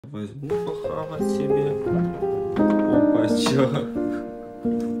Возьму похавать себе. Опа, чё?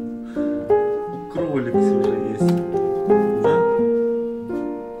 Кролик уже есть. Да?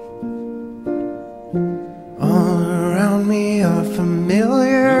 All around me are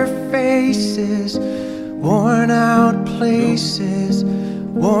familiar faces, worn out places,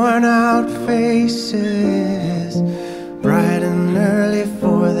 worn out faces, bright and early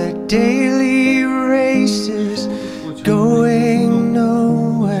for their daily races, going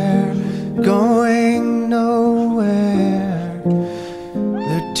nowhere, going nowhere.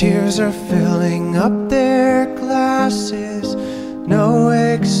 Their tears are filling up their glasses, no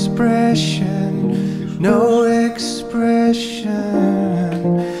expression, no expression.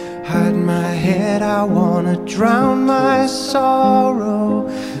 Hide my head, I wanna drown my sorrow.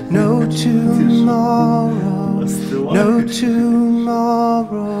 No tomorrow, no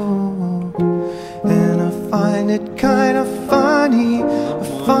tomorrow. And I find it kinda funny, I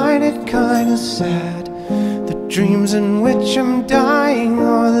find it kinda sad. The dreams in which I'm dying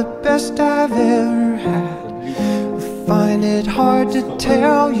are the best I've ever had. I find it hard to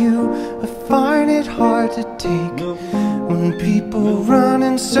tell you, I find it hard to take. When people run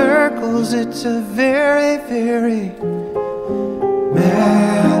in circles, it's a very, very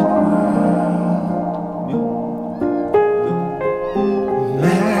mad world.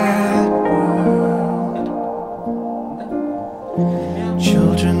 Mad world.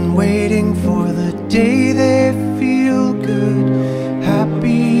 Children waiting for the day they feel good.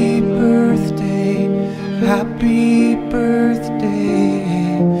 Happy birthday, happy birthday.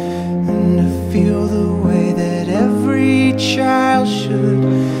 And to feel the way that every child should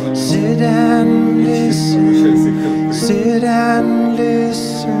sit and listen, sit and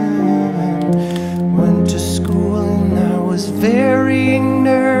listen. Went to school and I was very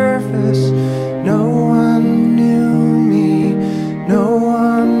nervous. No one knew me, no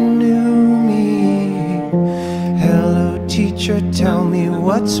one knew me. Hello teacher, tell me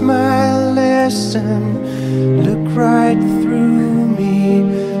what's my lesson. Look right through me,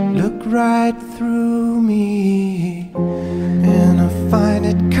 look right through me. And I find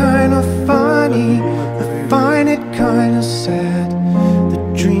it kinda funny, I find it kinda sad. The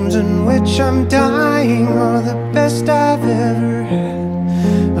dreams in which I'm dying are the best I've ever had.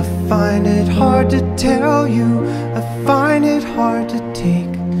 I find it hard to tell you, I find it hard to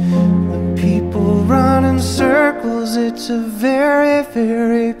take. The people run in circles, it's a very,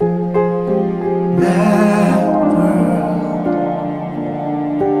 very